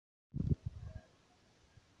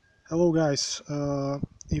Hello guys,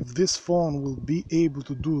 if this phone will be able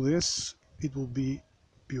to do this, it will be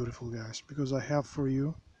beautiful guys, because I have for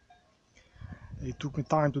you, it took me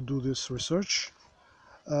time to do this research.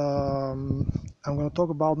 I'm going to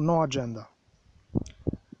talk about No Agenda.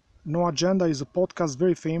 No Agenda is a podcast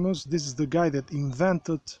very famous. This is the guy that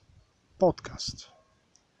invented podcast.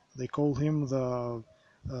 They call him the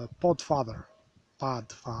Podfather.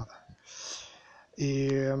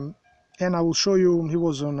 And I will show you, he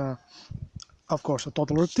was on of course a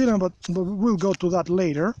total reptilian, but we'll go to that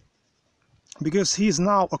later, because he is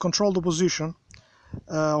now a controlled opposition,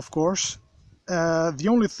 of course. The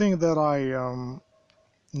only thing that I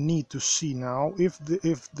need to see now if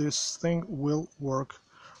this thing will work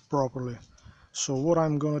properly. So what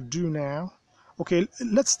I'm gonna do now, okay,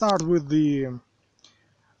 let's start with the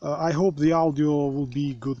I hope the audio will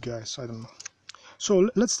be good guys, I don't know. So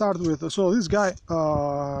let's start with, so this guy,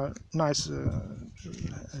 nice,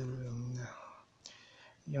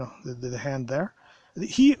 you know, the hand there.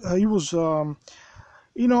 He was, so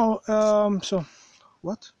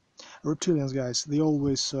what? Reptilians, guys, they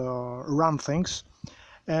always run things,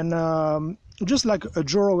 and just like a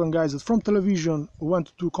Joe Rogan guys that from television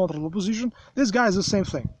went to control opposition, this guy is the same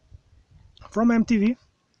thing. From MTV,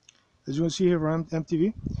 as you can see here, from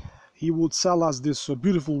MTV, he would sell us this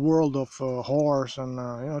beautiful world of horrors and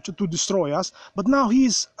to destroy us. But now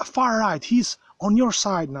he's far right. He's on your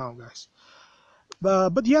side now, guys.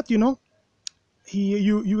 But yet, you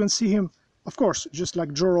can see him, of course, just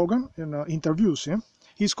like Joe Rogan interviews him.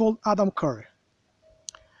 He's called Adam Curry.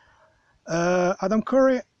 Adam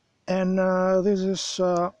Curry, and this is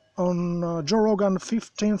on Joe Rogan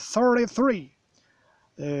 1533.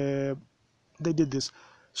 They did this.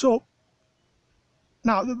 So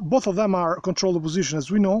now both of them are controlled opposition, as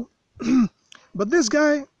we know. But this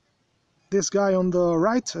guy on the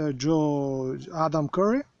right, Adam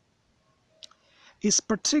Curry, is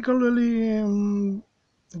particularly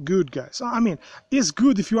good, guys. I mean, it's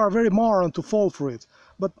good if you are very moron to fall for it.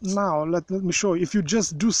 But now let me show you. If you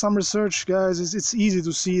just do some research, guys, it's easy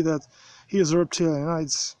to see that he is a reptilian.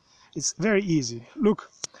 It's very easy. Look,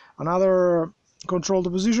 another controlled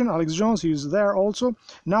opposition, Alex Jones. He's there also.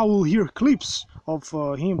 Now we'll hear clips of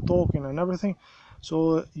him talking and everything,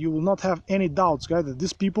 so you will not have any doubts, guys, that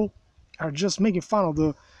these people are just making fun of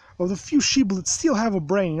the few sheeple that still have a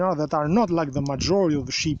brain, that are not like the majority of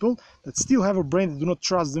the sheeple that still have a brain, that do not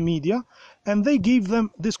trust the media, and they gave them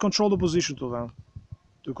this controlled opposition to them,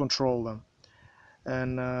 to control them.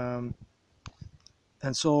 And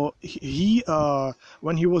so he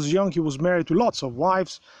when he was young, he was married to lots of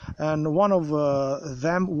wives, and one of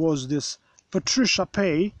them was this Patricia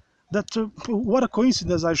Pay. That what a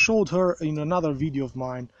coincidence, I showed her in another video of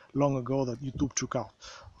mine long ago that YouTube took out,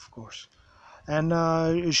 of course. And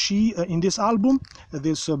she in this album,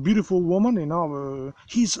 this beautiful woman,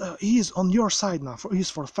 he's on your side now. He's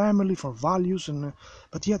for family, for values, and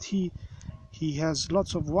but yet he has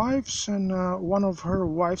lots of wives, and one of her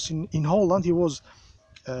wives in Holland, he was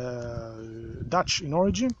Dutch in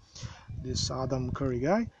origin, this Adam Curry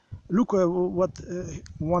guy. Look what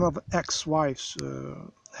one of ex-wives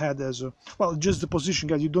had as a, well, just the position,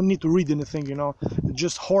 guys. You don't need to read anything,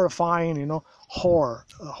 just horrifying,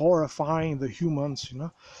 horrifying the humans,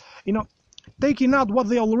 taking out what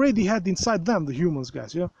they already had inside them, the humans,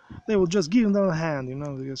 guys. They will just give them a hand,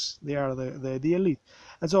 because they are the elite.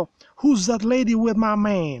 And so, who's that lady with my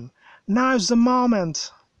man? Now's the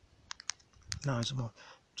moment.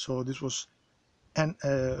 So this was, and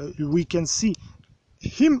we can see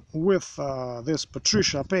him with this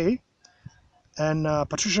Patricia Pay. And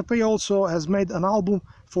Patricia Pay also has made an album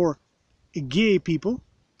for gay people,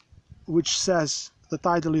 which says, the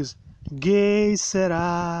title is Gay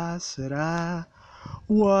Será, Será,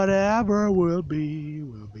 Whatever Will Be,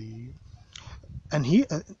 Will Be. And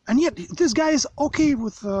yet this guy is okay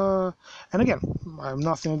with, and again, I'm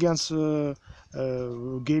nothing against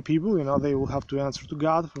gay people, they will have to answer to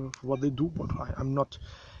God for what they do, but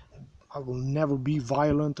I will never be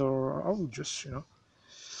violent, or I will just,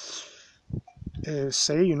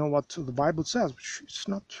 say what the Bible says, which is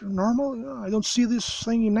not normal. I don't see this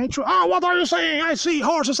thing in nature. What are you saying? I see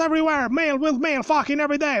horses everywhere, male with male fucking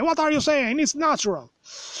every day. What are you saying? It's natural.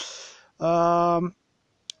 And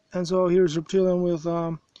so here's Reptilian with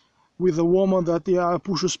a woman that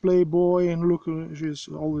pushes Playboy, and look, she's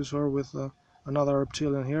always her with another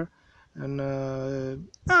Reptilian here, and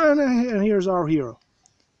here's our hero.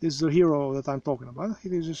 This is the hero that I'm talking about.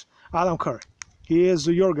 This is Adam Curry. He is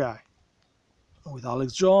your guy, with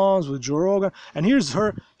Alex Jones, with Joe Rogan, and here's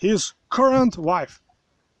his current wife.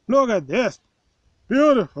 Look at this,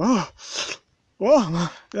 beautiful.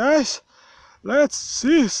 Oh, guys, Let's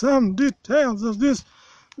see some details of this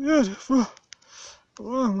beautiful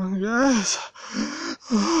woman, guys.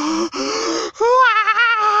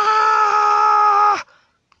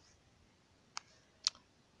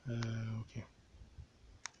 Okay.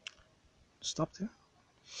 Stop there.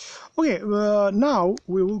 Okay, now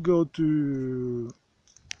we will go to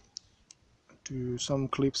some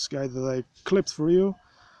clips, guys, that I clipped for you.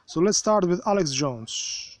 So let's start with Alex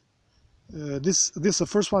Jones. This the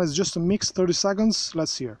first one is just a mix, 30 seconds.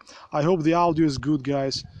 Let's hear. I hope the audio is good,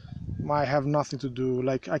 guys. I have nothing to do.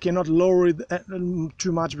 Like, I cannot lower it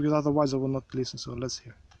too much because otherwise I will not listen. So let's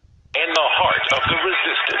hear. In the heart of the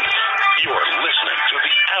resistance, you are listening to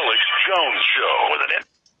the Alex Jones Show with an.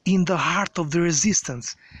 In the heart of the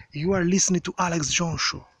resistance, you are listening to Alex Jones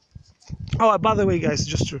Show. Oh, by the way, guys,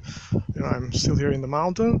 just to, I'm still here in the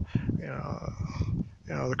mountain.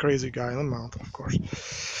 The crazy guy in the mountain, of course.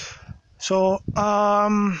 So,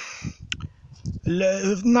 now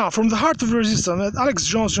from the heart of the resistance, Alex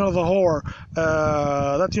Jones, the whore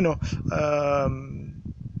that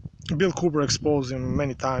Bill Cooper exposed him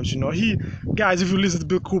many times. He, guys, if you listen to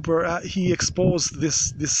Bill Cooper, he exposed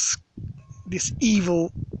this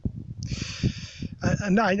evil.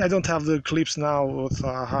 And I don't have the clips now with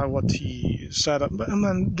what he said, but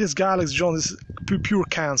this guy Alex Jones is pure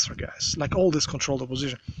cancer, guys. Like all this controlled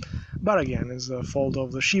opposition. But again, it's the fault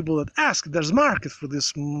of the sheeple that ask. There's market for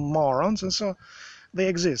these morons, and so they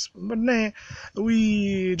exist. But nah,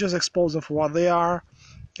 we just expose them for what they are,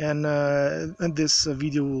 and this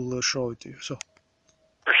video will show it to you. So,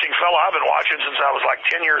 Interesting fellow I've been watching since I was like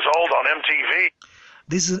 10 years old on MTV.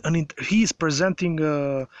 This is he is presenting.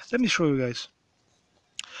 Let me show you guys.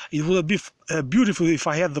 It would be beautiful if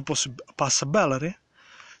I had the possibility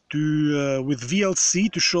to with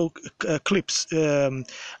VLC to show clips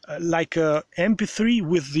like MP3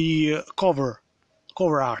 with the cover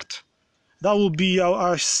art. That will be,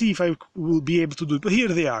 I'll see if I will be able to do it. But here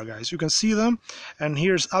they are, guys. You can see them, and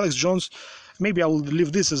here's Alex Jones. Maybe I will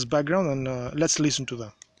leave this as background, and let's listen to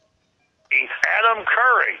them. Adam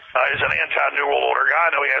Curry is an anti-New World Order guy. I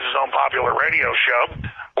know he has his own popular radio show.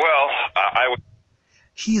 Well, I would.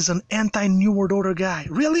 He is an anti-New World Order guy.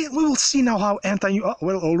 Really? We will see now how anti-New...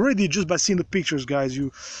 well, already just by seeing the pictures, guys,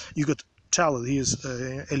 you could tell that he is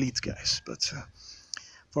elite, guys. But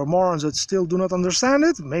for morons that still do not understand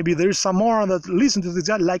it, maybe there is some moron that listen to this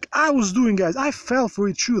guy like I was doing, guys. I fell for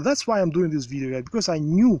it too. That's why I'm doing this video, guys, because I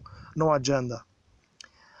knew no agenda.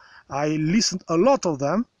 I listened a lot of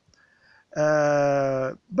them,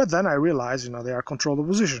 but then I realized, they are controlled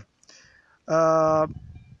opposition.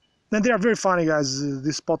 And they are very funny, guys,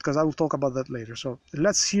 this podcast. I will talk about that later. So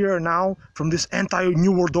let's hear now from this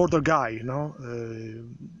anti-New World Order guy,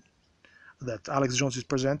 that Alex Jones is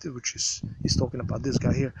presented, which is he's talking about this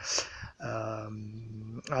guy here,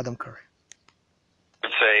 Adam Curry. I'd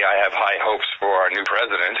say I have high hopes for our new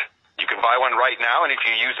president. You can buy one right now, and if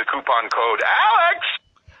you use the coupon code ALEX...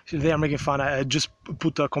 They are making fun. I just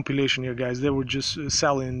put a compilation here, guys. They were just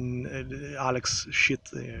selling Alex shit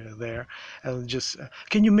there, and just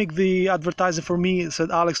can you make the advertising for me? Said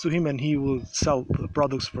Alex to him, and he will sell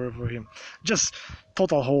products for him. Just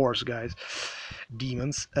total whores, guys,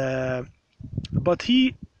 demons. But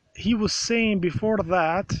he was saying before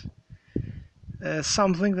that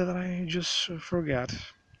something that I just forgot.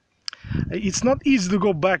 It's not easy to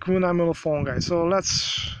go back when I'm on the phone, guys. So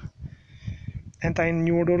let's.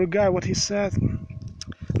 Anti-New World Order guy, what he said.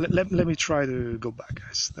 Let me try to go back,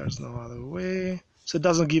 guys. There's no other way. So it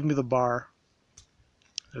doesn't give me the bar.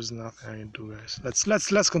 There's nothing I can do, guys.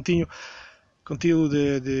 Let's continue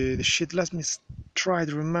the shit. Let me try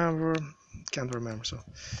to remember. Can't remember. So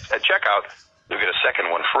at checkout, you get a second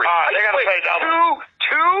one free. They gotta pay double.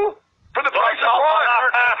 Two for the price of one.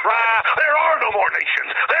 There are no more nations.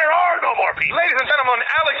 There are no more people. Ladies and gentlemen,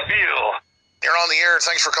 Alex Beal. You're on the air.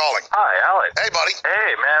 Thanks for calling. Hi, Alex. Hey, buddy.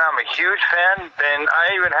 Hey, man, I'm a huge fan, and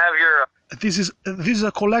I even have your... This is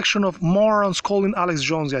a collection of morons calling Alex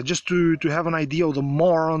Jones, yeah, just to have an idea of the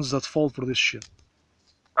morons that fall for this shit.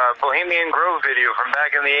 Bohemian Grove video from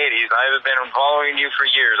back in the 80s. I've been following you for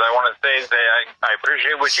years. I want to say that I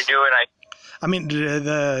appreciate what you do, and I mean,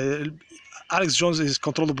 the Alex Jones is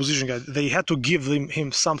controlled opposition guy. They had to give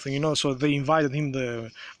him something, so they invited him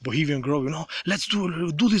the Bohemian Grove, let's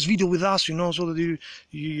do this video with us, so that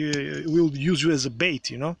we'll use you as a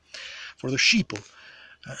bait, for the sheeple.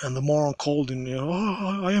 And the moron called and,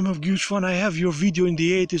 oh, I am a huge fan. I have your video in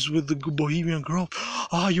the 80s with the Bohemian Grove.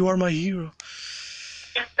 Ah, you are my hero.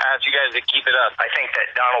 Ask you guys to keep it up. I think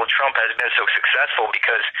that Donald Trump has been so successful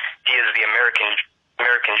because he is the American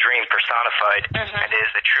American dream personified, and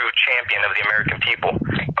is the true champion of the American people.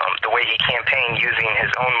 The way he campaigned using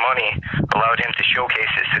his own money allowed him to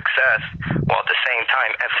showcase his success, while at the same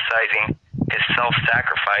time emphasizing his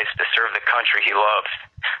self-sacrifice to serve the country he loves.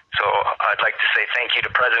 So I'd like to say thank you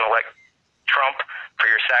to President-elect Trump for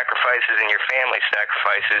your sacrifices and your family's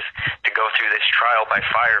sacrifices to go through this trial by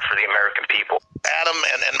fire for the American people. Adam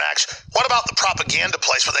and Max, what about the propaganda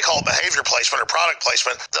placement? They call it behavior placement or product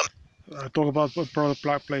placement. Talk about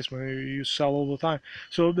product placement you sell all the time.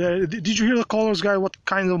 So did you hear the callers, guy? What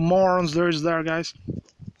kind of morons there is there, guys?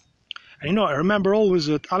 And you know, I remember always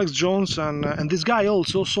that Alex Jones and this guy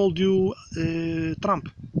also sold you Trump.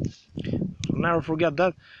 So never forget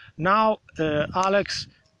that. Now Alex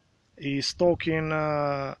is talking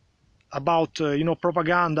about you know,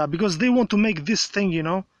 propaganda, because they want to make this thing, you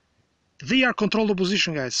know, they are controlled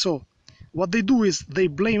opposition, guys. So what they do is they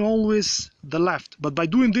blame always the left, but by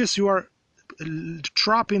doing this you are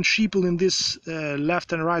trapping people in this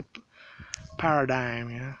left and right paradigm,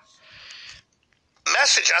 you know.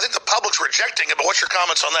 Message, I think the public's rejecting it, but what's your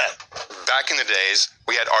comments on that? Back in the days,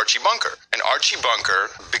 we had Archie Bunker, and Archie Bunker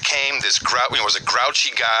became this was a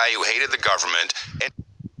grouchy guy who hated the government. And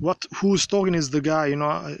who's talking is the guy, you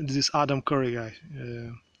know, this Adam Curry guy,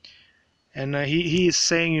 and he is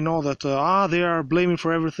saying, you know, that they are blaming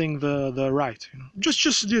for everything the right, you know, just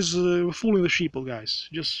fooling the sheeple, guys,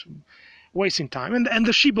 just wasting time, and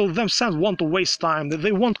the sheeple themselves want to waste time.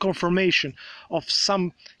 They want confirmation of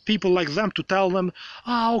some people like them to tell them,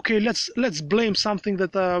 okay, let's blame something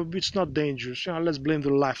that it's not dangerous, you know, let's blame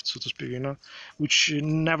the left, so to speak, you know, which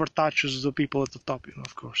never touches the people at the top, you know,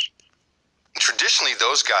 of course. Traditionally,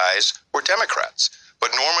 those guys were Democrats,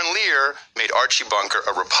 but Norman Lear made Archie Bunker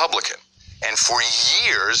a Republican. And for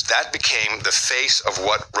years, that became the face of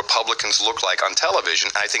what Republicans look like on television.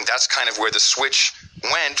 And I think that's kind of where the switch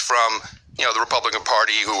went from, you know, the Republican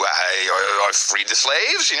Party, who freed the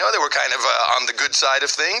slaves, you know, they were kind of on the good side of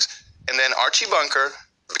things. And then Archie Bunker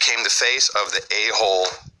became the face of the a-hole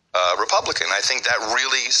Republican. I think that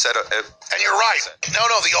really set a... And you're right. No,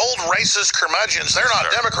 the old racist curmudgeons, they're not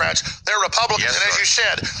Democrats, they're Republicans. Yes, and as you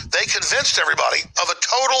said, they convinced everybody of a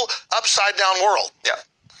total upside-down world. Yeah.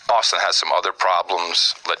 Austin has some other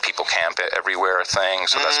problems, let people camp everywhere thing,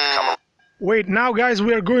 so that's become a... Wait, now guys,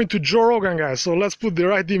 we are going to Joe Rogan, guys, so let's put the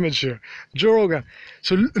right image here. Joe Rogan.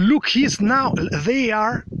 So look, they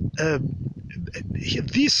are...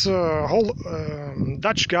 this whole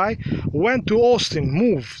Dutch guy went to Austin,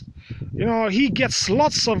 moved. You know, he gets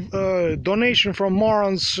lots of donation from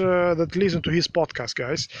morons that listen to his podcast,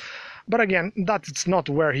 guys. But again, that's not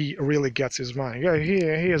where he really gets his money. Yeah, he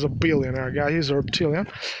is a billionaire guy. He's a reptilian.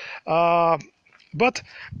 But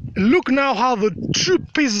look now how the two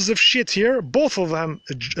pieces of shit here, both of them,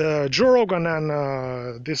 Joe Rogan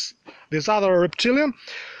and this other reptilian,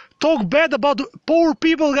 talk bad about poor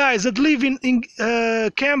people, guys, that live in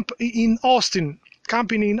camp in Austin,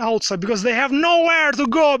 camping in outside, because they have nowhere to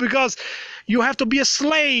go, because you have to be a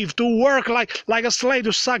slave to work like a slave,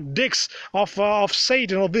 to suck dicks of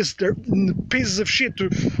Satan, or this pieces of shit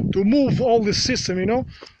to move all this system, you know.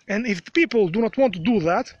 And if people do not want to do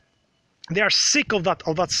that, they are sick of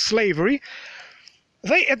that slavery.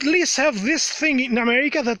 They at least have this thing in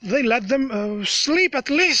America that they let them sleep at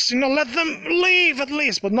least, you know, let them live at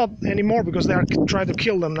least, but not anymore, because they are trying to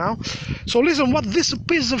kill them now. So listen, what this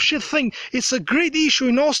piece of shit thing, it's a great issue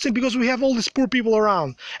in Austin because we have all these poor people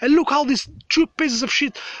around. And look how these two pieces of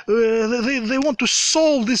shit, they want to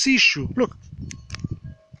solve this issue. Look.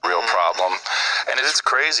 Real problem. And it's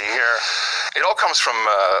crazy here. It all comes from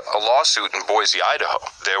a lawsuit in Boise, Idaho.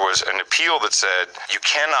 There was an appeal that said you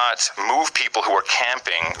cannot move people who are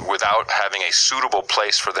camping without having a suitable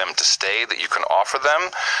place for them to stay that you can offer them,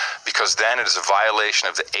 because then it is a violation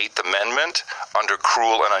of the 8th Amendment under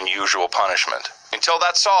cruel and unusual punishment. Until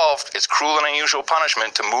that's solved, it's cruel and unusual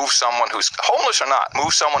punishment to move someone who's homeless or not,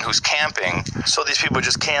 move someone who's camping. So these people are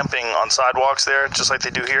just camping on sidewalks there, just like they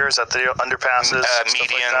do here? Is that the underpasses?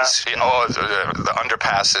 Medians, like the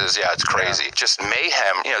underpasses, yeah, it's crazy. Yeah. Just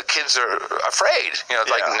mayhem. You know, kids are afraid. You know,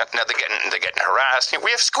 like now they're getting harassed.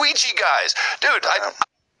 We have squeegee guys. Dude,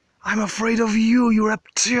 I'm afraid of you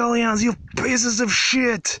reptilians, you pieces of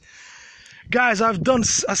shit. Guys, I've done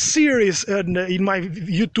a series in my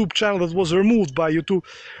YouTube channel that was removed by YouTube,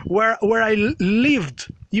 where I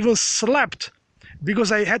lived, even slept,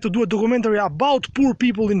 because I had to do a documentary about poor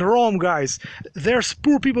people in Rome, guys. There's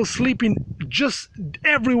poor people sleeping just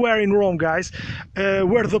everywhere in Rome, guys,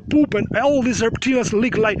 where the poop and all these reptilians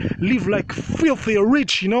live like filthy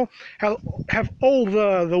rich, you know, have all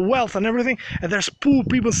the wealth and everything, and there's poor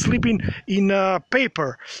people sleeping in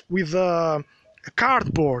paper with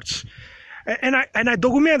cardboards. and I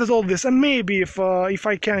documented all this, and maybe if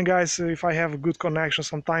I can, guys, if I have a good connection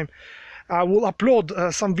sometime, I will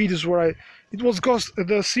upload some videos where it was because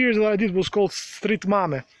the series that I did was called Street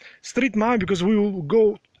Mame, because we will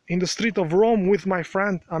go in the street of Rome with my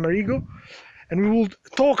friend Amerigo, and we will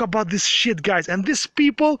talk about this shit, guys. And these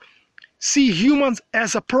people see humans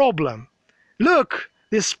as a problem. Look,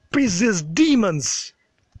 these demons.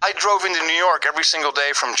 I drove into New York every single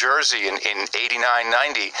day from Jersey in 89,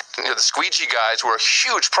 90. The squeegee guys were a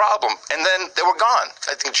huge problem, and then they were gone.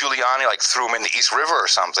 I think Giuliani threw them in the East River or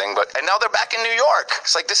something, and now they're back in New York.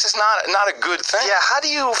 It's like, this is not a good thing. Yeah, how do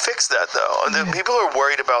you fix that, though? The people are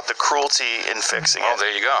worried about the cruelty in fixing it. Oh,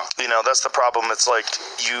 there you go. You know, that's the problem. It's like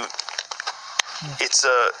it's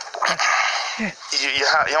a...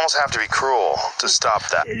 You almost have to be cruel to stop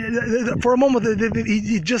that. For a moment,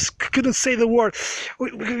 he just couldn't say the word.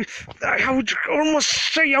 I would almost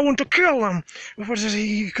say I want to kill him. But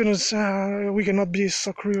he couldn't. We cannot be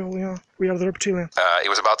so cruel, you know. We are the reptilian. It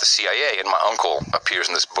was about the CIA, and my uncle appears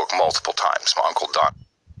in this book multiple times. My uncle Don.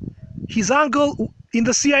 His uncle in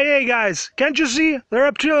the CIA, guys. Can't you see? The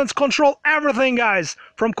reptilians control everything, guys.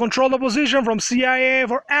 From control opposition, from CIA,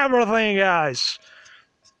 for everything, guys.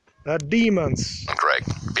 The demons. Greg,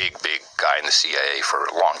 big guy in the CIA for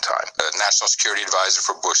a long time. National Security Advisor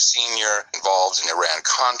for Bush Sr., involved in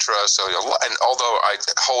Iran-Contra. So, and although I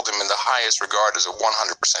hold him in the highest regard as a 100%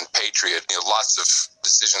 patriot, lots of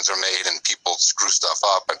decisions are made and people screw stuff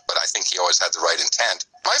up, but I think he always had the right intent.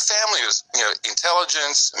 My family is,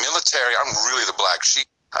 intelligence, military. I'm really the black sheep.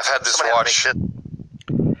 I've had this watch.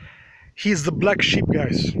 He's the black sheep,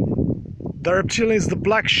 guys. The reptilian is the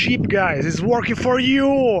black sheep, guys. It's working for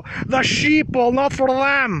you, the sheeple, not for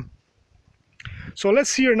them. So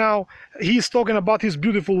let's hear now. He's talking about his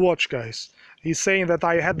beautiful watch, guys. He's saying that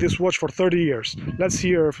I had this watch for 30 years. Let's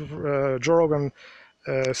hear if Joe Rogan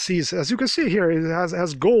sees. As you can see here, it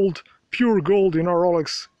has gold, pure gold in our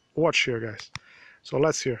Rolex watch here, guys. So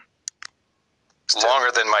let's hear. It's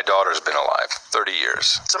longer than my daughter's been alive, 30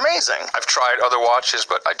 years. It's amazing. I've tried other watches,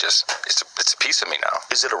 but it's a piece of me now.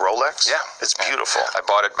 Is it a Rolex? Yeah. It's beautiful. I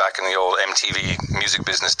bought it back in the old MTV music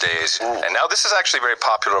business days. Ooh. And now this is actually very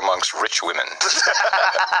popular amongst rich women.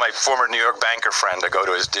 My former New York banker friend, I go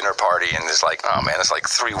to his dinner party, and there's oh man, there's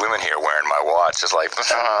 3 women here wearing my watch. It's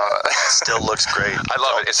Still looks great. I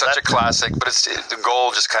love it. It's such a classic, but the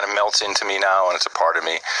gold just kind of melts into me now, and it's a part of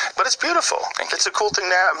me. But it's beautiful. It's a cool thing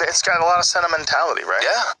to have. It's got a lot of sentimentality, right?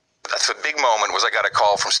 Yeah. That's the big moment was I got a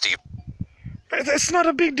call from Steve. It's not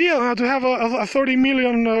a big deal to have a $30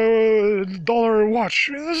 million dollar watch.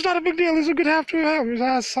 It's not a big deal. It's a good have to have. It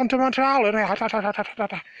has sentimentality.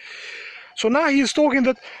 So now he's talking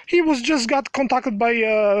that he was just got contacted by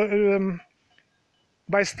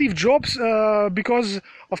Steve Jobs because,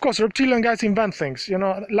 of course, reptilian guys invent things.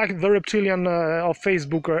 Like the reptilian of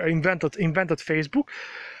Facebook invented Facebook.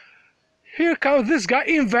 Here comes this guy,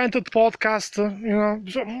 invented podcast, So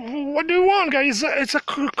what do you want, guys? It's a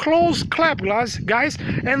close clap, guys.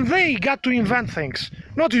 And they got to invent things,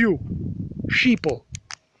 not you, sheeple.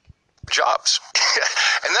 Jobs.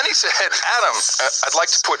 And then he said, Adam, I'd like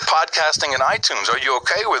to put podcasting in iTunes. Are you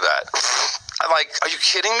okay with that? I'm like, are you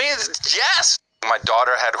kidding me? Yes. My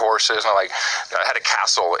daughter had horses. I had a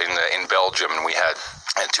castle in Belgium, and we had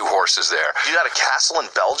 2 horses there. You had a castle in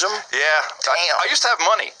Belgium? Yeah. Damn. I used to have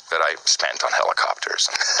money that I spent on helicopters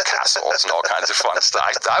and castles and all kinds of fun stuff.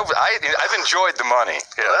 I've enjoyed the money.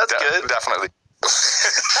 Yeah, that's good. Definitely.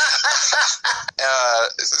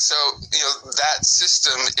 So, that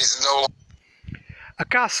system is no longer... A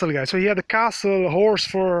castle, guys. So he had a castle, a horse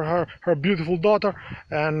for her beautiful daughter,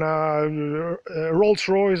 and Rolls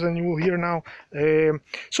Royce, and you will hear now.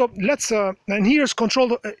 So let's and here's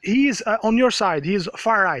control. He is on your side. He is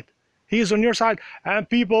far right. He is on your side, and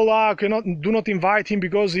people do not invite him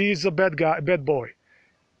because he is a bad guy, bad boy.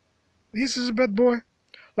 This is a bad boy.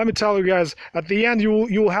 Let me tell you, guys. At the end, you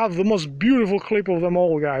will have the most beautiful clip of them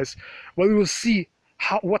all, guys. Where you will see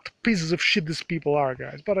what pieces of shit these people are,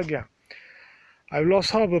 guys. But again, I've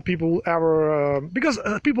lost hope that people will ever, because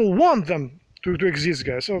people want them to exist,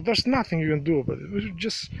 guys. So there's nothing you can do about it. We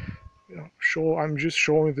just I'm just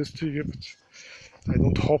showing this to you, but I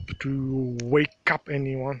don't hope to wake up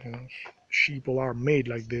anyone. Sheeple are made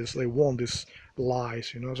like this. They want these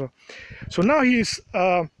lies, So now he's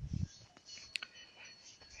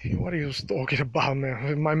what he was talking about,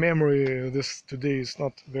 man. My memory today is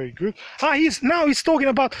not very good. He's talking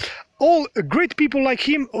about all great people like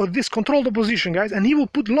him, or this control the position, guys, and he will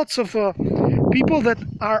put lots of people that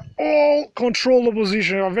are all control the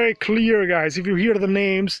position, are very clear, guys. If you hear the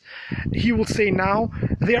names, he will say now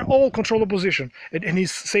they are all control the position, and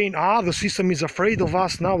he's saying, the system is afraid of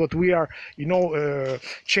us now that we are,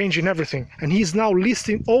 changing everything, and he's now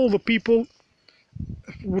listing all the people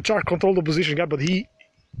which are control the position, guys, but he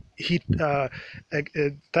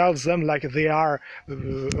tells them like they are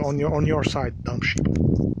on your side, dumb sheep.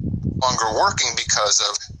 Longer working because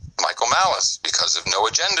of Michael Malice, because of No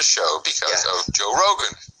Agenda Show, because of Joe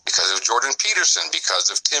Rogan, because of Jordan Peterson, because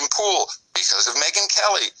of Tim Pool, because of Megyn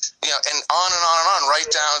Kelly, and on and on and on, right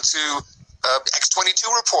down to X22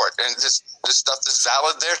 report, and this stuff is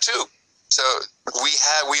valid there too. So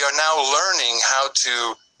we are now learning how to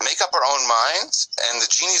make up our own minds, and the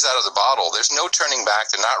genie's out of the bottle. There's no turning back.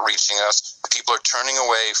 They're not reaching us. People are turning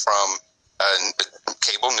away from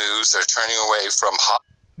cable news. They're turning away from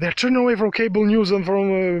They're turning away from cable news and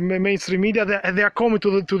from mainstream media. They are coming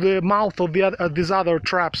to the mouth of these other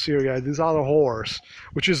traps here, guys. These other whores,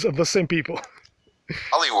 which is the same people.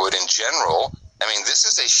 Hollywood in general. I mean, this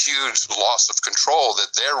is a huge loss of control that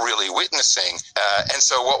they're really witnessing. And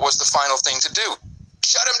so what was the final thing to do?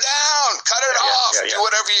 Shut them down, cut it off, do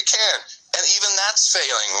whatever you can. And even that's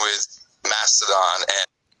failing with Mastodon.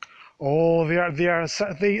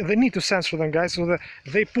 And they need to censor them, guys. So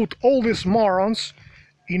they put all these morons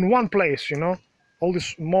in one place, all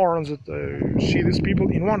these morons that see these people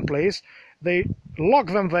in one place. They lock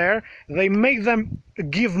them there. They make them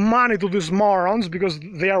give money to these morons because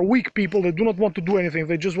they are weak people. They do not want to do anything.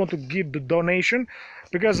 They just want to give the donation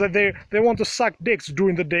because they want to suck dicks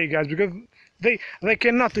during the day, guys, because they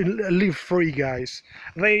cannot live free, guys.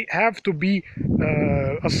 They have to be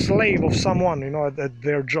a slave of someone, at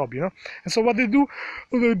their job, And so what they do,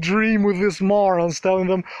 they dream with these morons, telling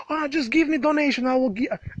them, just give me donation, I will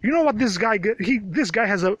give. You know what this guy? This guy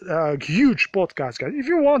has a huge podcast, guys. If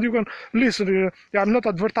you want, you can listen to it. I'm not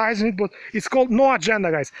advertising it, but it's called No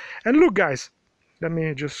Agenda, guys. And look, guys, let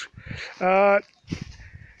me just.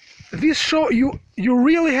 This show, you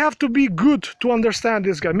really have to be good to understand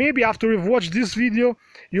this guy. Maybe after you've watched this video,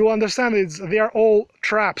 you'll understand they are all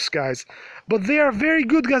traps, guys. But they are very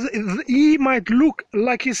good, guys. He might look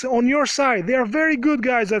like he's on your side. They are very good,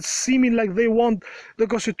 guys, at seeming like they want the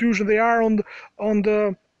Constitution. They are on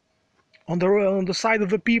the side of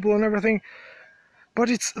the people and everything. But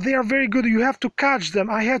they are very good. You have to catch them.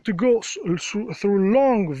 I had to go through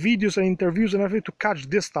long videos and interviews and everything to catch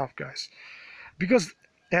this stuff, guys. Because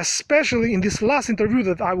especially in this last interview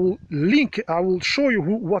that I will link, I will show you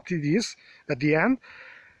what it is at the end.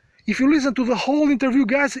 If you listen to the whole interview,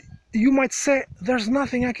 guys, you might say, there's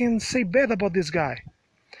nothing I can say bad about this guy.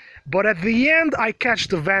 But at the end, I catch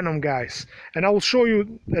the venom, guys. And I will show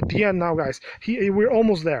you at the end now, guys. We're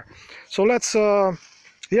almost there. So let's...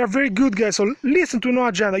 they are very good, guys. So listen to No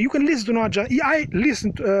Agenda. You can listen to No Agenda.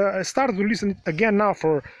 I started to listen again now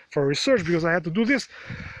for research because I had to do this.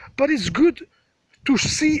 But it's good to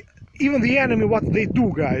see even the enemy what they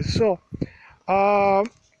do, guys. So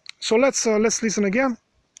let's listen again.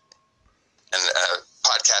 And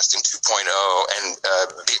podcasting 2.0 and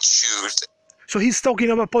BitChute. So he's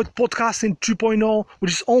talking about podcasting 2.0,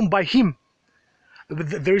 which is owned by him.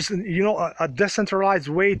 There is a decentralized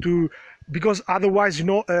way to, because otherwise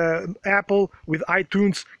Apple with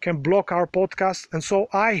iTunes can block our podcast, and so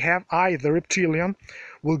I the reptilian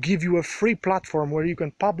will give you a free platform where you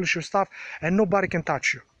can publish your stuff and nobody can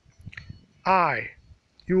touch you.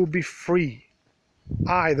 You will be free.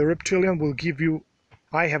 The reptilian will give you,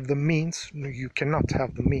 I have the means. You cannot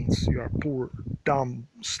have the means. You are a poor, dumb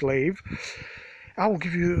slave. I will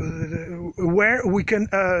give you where we can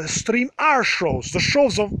stream our shows, the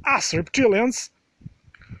shows of us reptilians,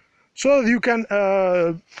 so that you can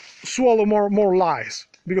swallow more lies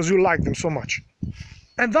because you like them so much.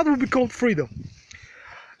 And that will be called freedom.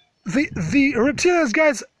 The reptilians,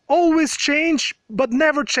 guys, always change but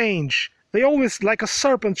never change. They always, like a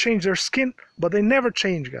serpent, change their skin, but they never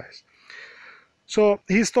change, guys. So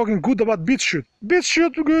he's talking good about BitChute.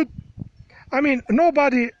 BitChute, good. I mean,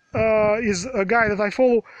 nobody is a guy that I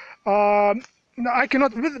follow. I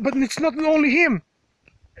cannot, but it's not only him.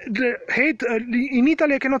 The hate in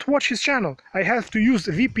Italy, I cannot watch his channel. I have to use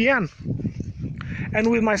VPN. And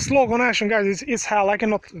with my slow connection, guys, it's hell. I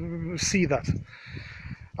cannot see that.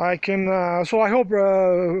 I can, so I hope,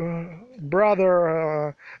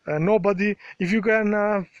 brother, nobody, if you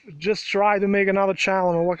can just try to make another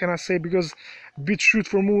channel, or what can I say, because BitChute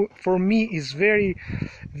for me is very,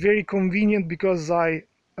 very convenient, because I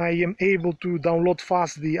am able to download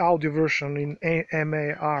fast the audio version in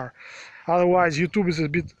MAR. Otherwise, YouTube is a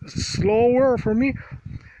bit slower for me.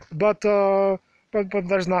 but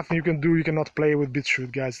there's nothing you can do. You cannot play with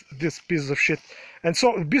BitChute, guys. This piece of shit. And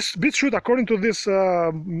so BitChute, according to this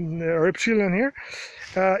reptilian here,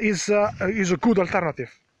 is a good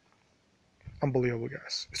alternative. Unbelievable,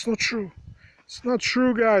 guys. It's not true. It's not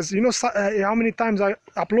true, guys. You know how many times I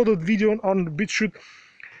uploaded video on BitChute,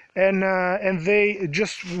 and they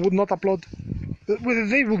just would not upload.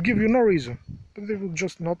 They will give you no reason, but they will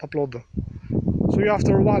just not upload them. So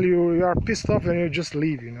after a while you are pissed off and you just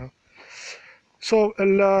leave, you know. So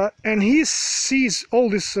and he sees all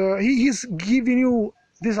this. He's giving you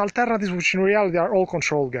these alternatives, which in reality are all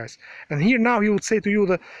controlled, guys. And here now he would say to you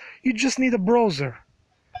that you just need a browser.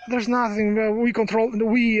 There's nothing. We control.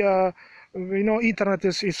 You know, internet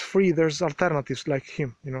is free. There's alternatives like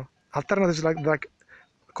him. You know, alternatives like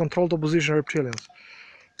controlled opposition reptilians.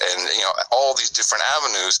 And you know, all these different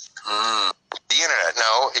avenues. The internet.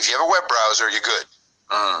 No, if you have a web browser, you're good.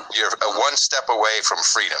 You're one step away from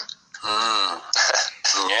freedom.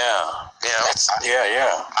 Yeah. You know,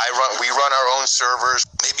 Yeah. we run our own servers.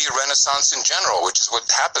 Maybe a renaissance in general, which is what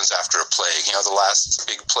happens after a plague. You know, the last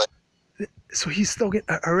big plague. So he's talking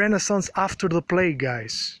a renaissance after the plague,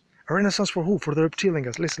 guys. A renaissance for who? For the reptilian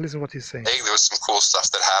guys. Listen what he's saying. There was some cool stuff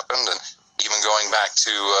that happened, and even going back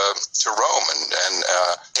to Rome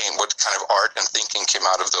and what kind of art and thinking came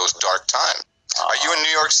out of those dark times. Are you in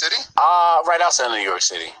New York City? Right outside of New York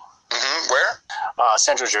City. Where?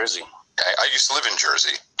 Central Jersey. I used to live in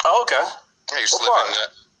Jersey. Oh, okay. I used to What live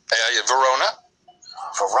in Verona.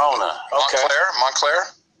 Verona. Okay.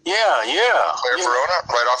 Montclair. Yeah. Verona,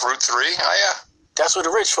 right off Route 3. Oh, yeah. That's where the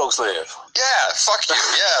rich folks live. Yeah, fuck you.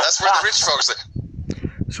 Yeah, that's where the rich folks live.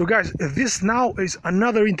 So guys, this now is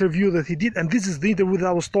another interview that he did, and this is the interview that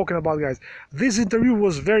I was talking about, guys. This interview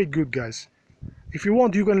was very good, guys. If you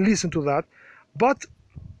want, you can listen to that. But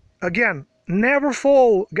again, never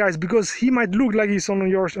fall, guys, because he might look like he's on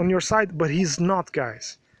your side, but he's not,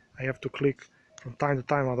 guys. I have to click from time to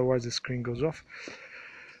time, otherwise the screen goes off.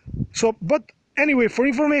 So, but anyway, for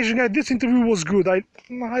information, guys, this interview was good. I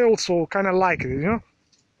also kind of liked it, you know.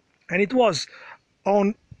 And it was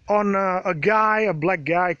on a black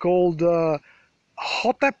guy called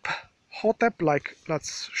Hotep. Like,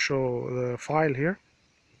 let's show the file here.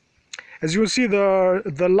 As you will see,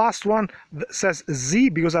 the last one says Z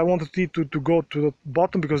because I wanted it to go to the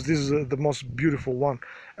bottom because this is the most beautiful one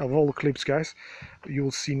of all the clips, guys. You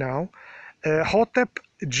will see now. Hotep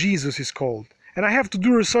Jesus is called. And I have to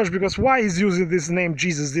do research because why he's using this name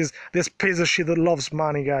Jesus, this piece of shit that loves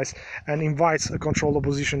money, guys, and invites a controlled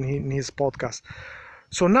opposition in his podcast.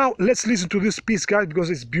 So now let's listen to this piece, guys, because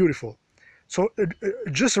it's beautiful. So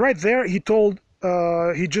just right there, he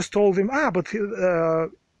just told him, but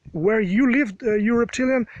where you live, you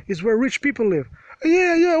reptilian, is where rich people live.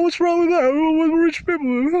 Yeah, what's wrong with that? Where rich people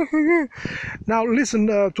live? Now listen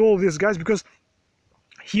to all this, guys, because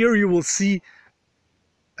here you will see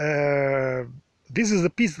this is the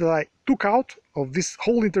piece that I took out of this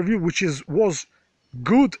whole interview, which was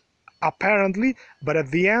good apparently, but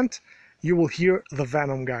at the end you will hear the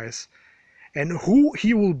venom, guys, and who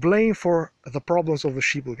he will blame for the problems of the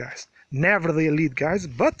sheeple, guys. Never the elite, guys,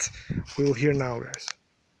 but we will hear now, guys.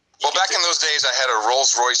 Well, back in those days, I had a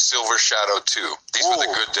Rolls-Royce Silver Shadow 2. These were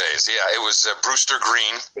the good days. Yeah, it was Brewster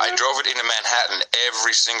Green. I drove it into Manhattan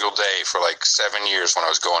every single day for like 7 years when I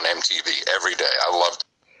was going to MTV. Every day. I loved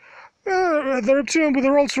it. The reptilian with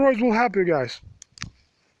the Rolls-Royce will help you, guys.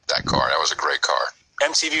 That car. That was a great car.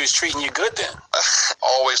 MTV was treating you good then.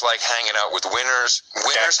 Always like hanging out with winners.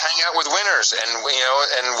 Winners hang out with winners, and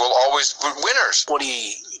we'll always be winners.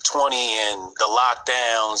 2020 and the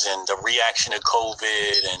lockdowns and the reaction to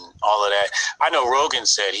COVID and all of that. I know Rogan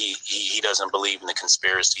said he doesn't believe in the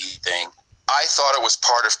conspiracy thing. I thought it was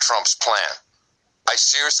part of Trump's plan. I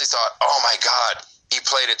seriously thought, oh my God, he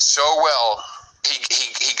played it so well.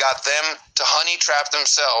 He got them to honey trap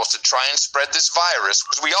themselves to try and spread this virus,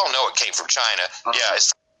 because we all know it came from China. Yeah.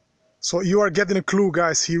 So you are getting a clue,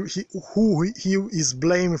 guys. He is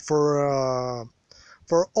blamed for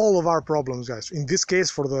all of our problems, guys. In this case,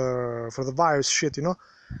 for the virus shit, you know.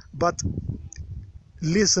 But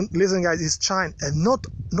listen, guys. It's China, and not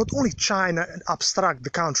only China and abstract the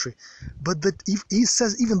country, but that if he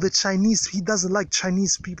says even the Chinese, he doesn't like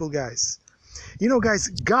Chinese people, guys. You know, guys,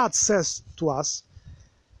 God says to us,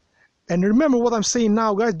 and remember what I'm saying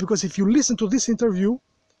now, guys, because if you listen to this interview,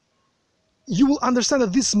 you will understand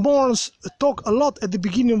that these morons talk a lot at the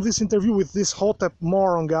beginning of this interview with this Hotep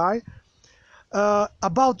moron guy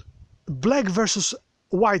about black versus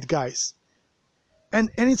white guys. And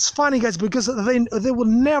it's funny, guys, because they will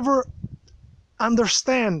never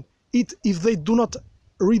understand it if they do not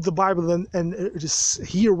read the Bible and just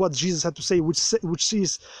hear what Jesus had to say, which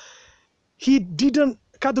is, he didn't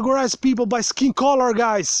categorize people by skin color,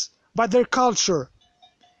 guys, by their culture.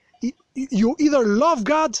 You either love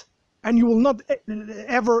God and you will not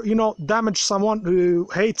ever, damage someone,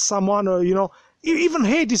 hate someone, or, even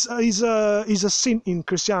hate is a sin in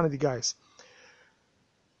Christianity, guys.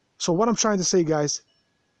 So what I'm trying to say, guys,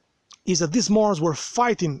 is that these morons were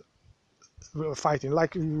fighting,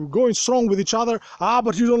 like going strong with each other.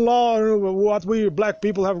 But you don't know what we black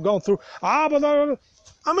people have gone through. But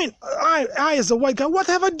I mean, I as a white guy, what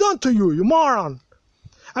have I done to you, you moron?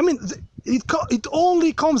 I mean, it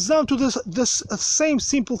only comes down to this same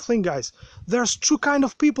simple thing, guys. There's two kind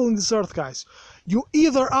of people in this earth, guys. You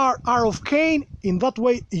either are of Cain, in that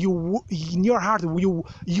way in your heart you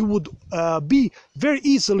would be very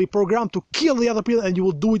easily programmed to kill the other people, and you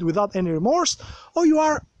will do it without any remorse, or you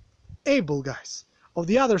are Abel, guys, of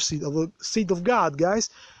the other seed, of the seed of God, guys,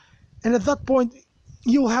 and at that point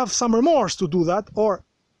you'll have some remorse to do that, or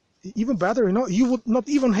even better, you would not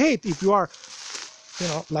even hate if you are,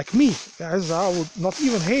 like me, guys. I would not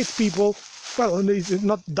even hate people. Well,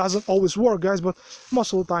 it doesn't always work, guys, but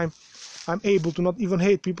most of the time I'm able to not even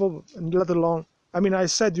hate people, and let alone, I mean, I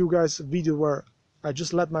said you guys a video where I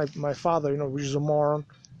just let my father, which is a moron,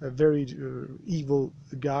 a very evil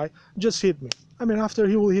guy, just hit me. I mean, after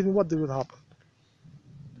he will hit me, what would happen?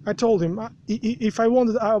 I told him, if I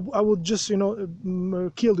wanted, I would just, kill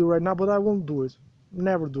you right now, but I won't do it.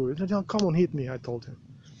 Never do it. Come on, hit me, I told him.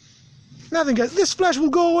 Nothing, guys. This flesh will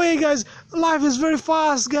go away, guys. Life is very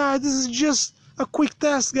fast, guys. This is just a quick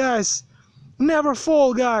test, guys. Never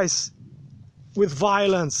fall, guys, with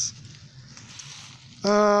violence.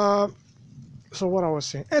 So what I was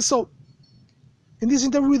saying. And so, in this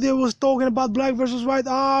interview, they was talking about black versus white.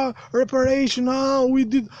 Reparation.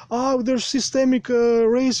 There's systemic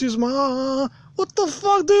racism. What the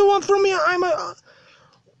fuck do you want from me?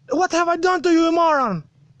 What have I done to you, you moron?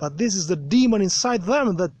 But this is the demon inside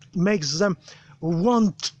them that makes them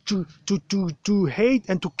want to hate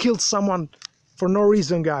and to kill someone for no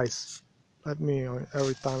reason, guys. Let me,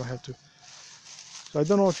 every time I have to. So I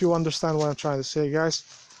don't know if you understand what I'm trying to say, guys.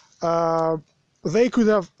 They could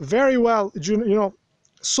have very well,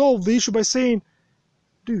 solved the issue by saying,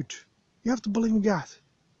 dude, you have to believe in God.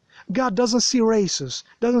 God doesn't see races,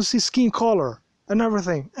 doesn't see skin color and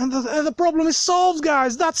everything. And the problem is solved,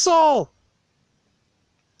 guys. That's all.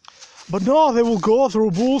 But no, they will go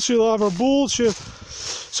through bullshit over bullshit.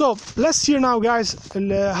 So let's hear now, guys,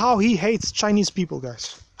 how he hates Chinese people,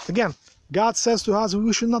 guys. Again, God says to us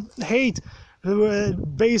we should not hate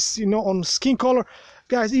based, on skin color,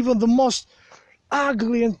 guys. Even the most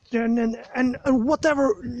ugly and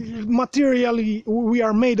whatever materially we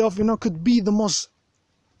are made of, could be the most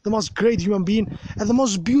great human being, and the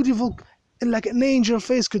most beautiful, like an angel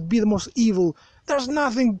face, could be the most evil. There's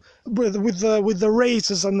nothing with the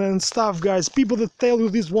races and stuff, guys. People that tell you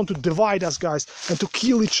this want to divide us, guys, and to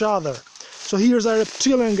kill each other. So here's a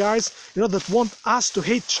reptilian, guys, that want us to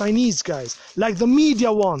hate Chinese, guys, like the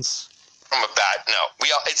media wants. From a bat, no.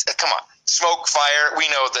 Come on. Smoke, fire, we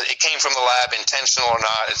know that it came from the lab, intentional or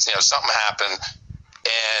not. It's, something happened.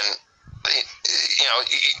 And,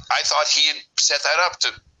 I thought he had set that up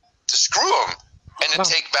to screw him. And to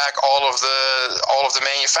take back all of the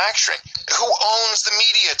manufacturing. Who owns the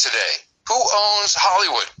media today? Who owns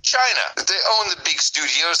Hollywood? China. They own the big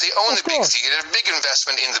studios. They own the big theater. Big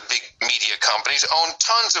investment in the big media companies. Own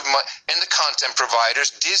tons of money. And the content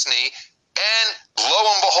providers, Disney. And lo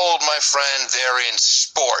and behold, my friend, they're in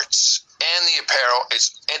sports and the apparel.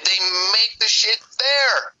 And they make the shit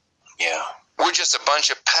there. Yeah. We're just a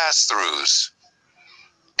bunch of pass-throughs.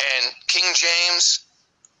 And King James,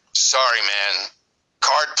 sorry, man.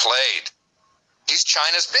 Card played. He's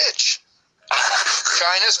China's bitch.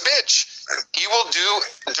 China's bitch. He will do,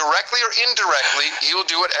 directly or indirectly, he will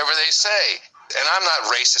do whatever they say. And I'm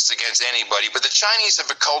not racist against anybody, but the Chinese have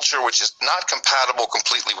a culture which is not compatible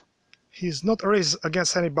completely. He's not a race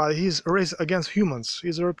against anybody. He's a race against humans.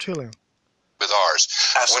 He's a reptilian. With ours.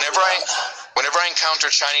 Whenever I encounter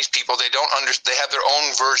Chinese people, they have their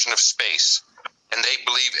own version of space. And they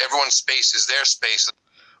believe everyone's space is their space.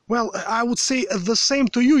 Well, I would say the same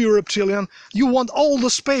to you, you reptilian. You want all the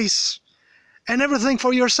space and everything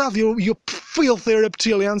for yourself, you filthy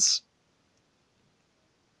reptilians.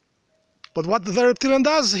 But what the reptilian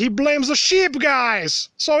does, he blames the sheep, guys.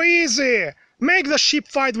 So easy. Make the sheep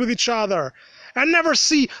fight with each other. And never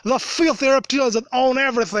see the filthy reptilians that own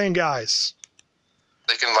everything, guys.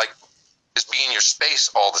 They can, just be in your space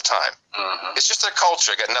all the time. Mm-hmm. It's just their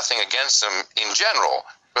culture. I got nothing against them in general.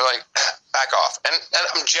 We're like, back off. And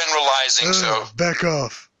I'm generalizing, so... Back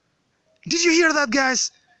off. Did you hear that,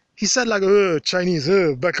 guys? He said like, Chinese,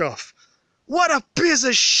 back off. What a piece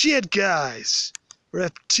of shit, guys.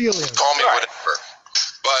 Reptilian. Call me whatever.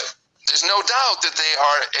 But there's no doubt that they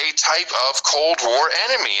are a type of Cold War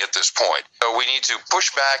enemy at this point. So we need to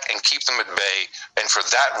push back and keep them at bay. And for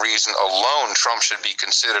that reason alone, Trump should be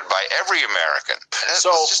considered by every American. So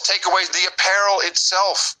let's just take away the apparel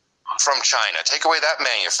itself from China. Take away that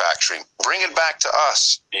manufacturing. Bring it back to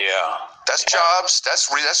us. yeah, That's jobs. That's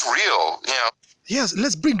real. You know. Yes,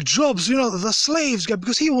 let's bring jobs, you know, the slaves, guys,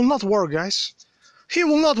 because he will not work, guys. He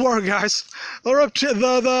will not work, guys.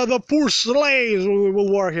 The poor slaves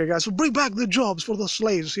will work here, guys. So bring back the jobs for the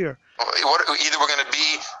slaves here. Either we're going to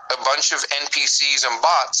be a bunch of NPCs and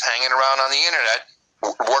bots hanging around on the internet,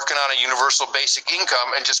 working on a universal basic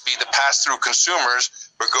income, and just be the pass-through consumers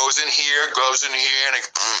where it goes in here, and it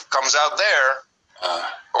comes out there,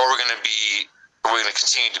 or we're going to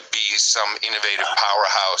continue to be some innovative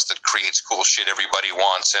powerhouse that creates cool shit everybody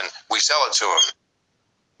wants, and we sell it to them.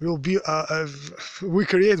 We'll be we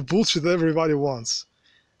create bullshit that everybody wants.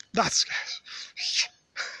 That's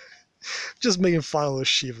just making fun of the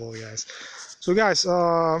sheeple, guys. So guys,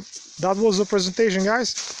 that was the presentation,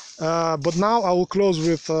 guys. But now I will close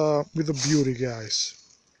with the beauty, guys,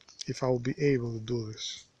 if I will be able to do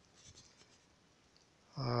this,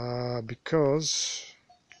 because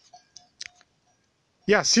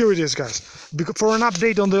yes, here it is, guys. For an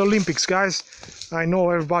update on the Olympics, guys. I know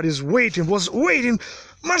everybody's waiting.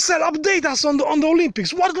 Marcel, update us on the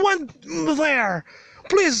Olympics. What went there?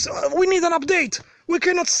 Please, we need an update. We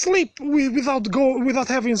cannot sleep without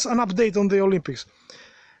having an update on the Olympics.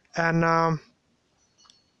 And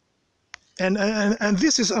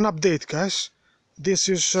this is an update, guys. This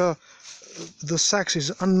is the sex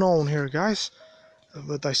is unknown here, guys.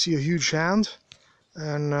 But I see a huge hand,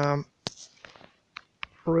 and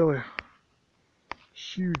really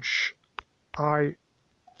huge eye.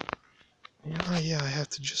 Yeah, I have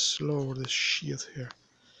to just lower the shit here.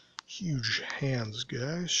 Huge hands,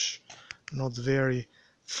 guys. Not very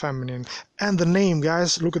feminine. And the name,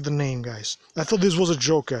 guys. Look at the name, guys. I thought this was a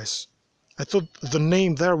joke, guys. I thought the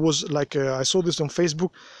name there was like I saw this on Facebook.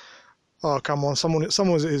 Oh, come on, someone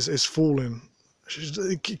is fooling.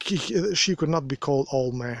 She could not be called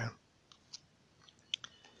old man.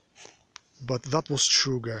 But that was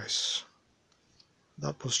true, guys.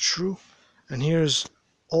 That was true. And here's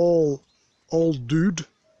old dude.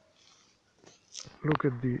 Look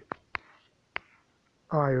at the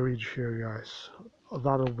eye ridge here, guys.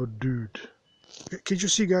 That of a dude. Can you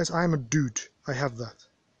see, guys? I'm a dude. I have that.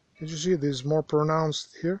 Can you see? This is more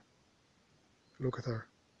pronounced here. Look at her.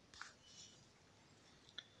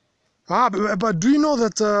 But do you know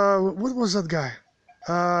that? What was that guy?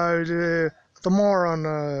 The moron.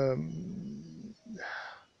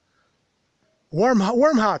 Worm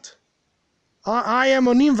hat. I am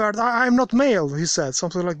an invert. I am not male. He said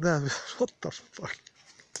something like that. What the fuck?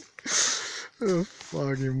 Oh,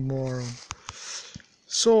 fucking moron.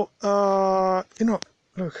 So you know,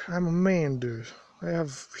 look, I'm a man, dude. I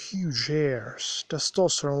have huge hairs,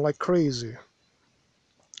 testosterone like crazy.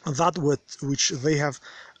 That which they have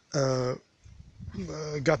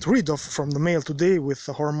got rid of from the male today with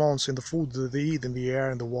the hormones in the food that they eat, in the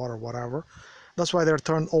air, in the water, whatever. That's why they're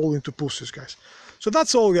turned all into pussies, guys. So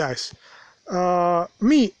that's all, guys.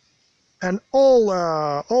 Me and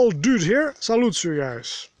all dude here salutes you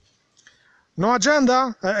guys. No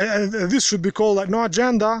agenda. This should be called like no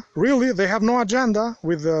agenda. Really, they have no agenda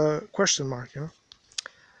with the question mark, you know.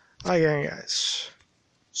 Again, guys.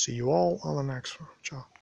 See you all on the next one. Ciao.